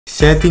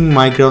Setting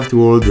Minecraft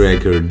world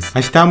records.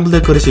 I stumbled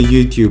across a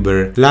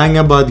YouTuber lying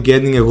about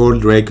getting a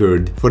world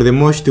record for the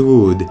most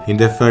wood in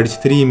the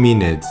first 3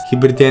 minutes. He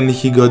pretended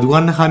he got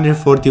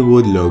 140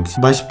 wood logs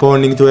by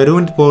spawning to a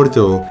ruined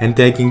portal and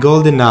taking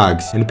golden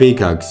axe and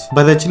pickaxe.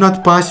 But that's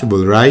not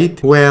possible,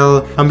 right?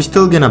 Well, I'm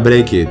still gonna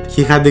break it.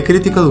 He had a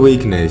critical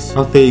weakness.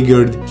 I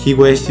figured he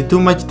wasted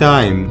too much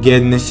time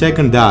getting a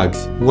second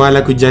axe while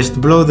I could just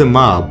blow them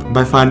up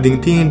by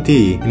finding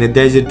TNT in a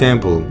desert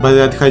temple, but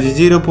that has a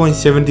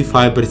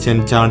 0.75%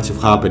 chance of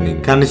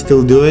happening. Can I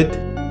still do it?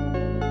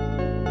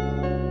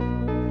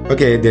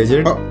 Okay,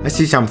 desert. Oh, I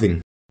see something.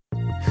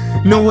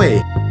 No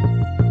way!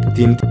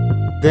 TNT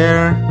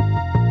there.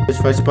 As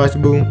fast as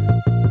possible.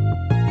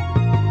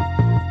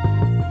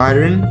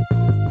 Iron.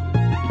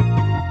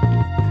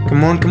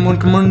 Come on, come on,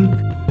 come on.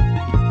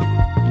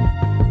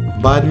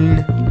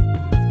 Button.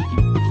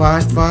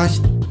 Fast,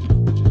 fast.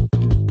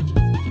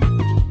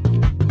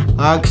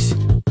 Axe.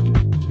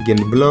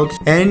 Again, blocks.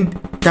 And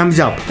thumbs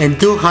up. And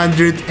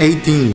 218.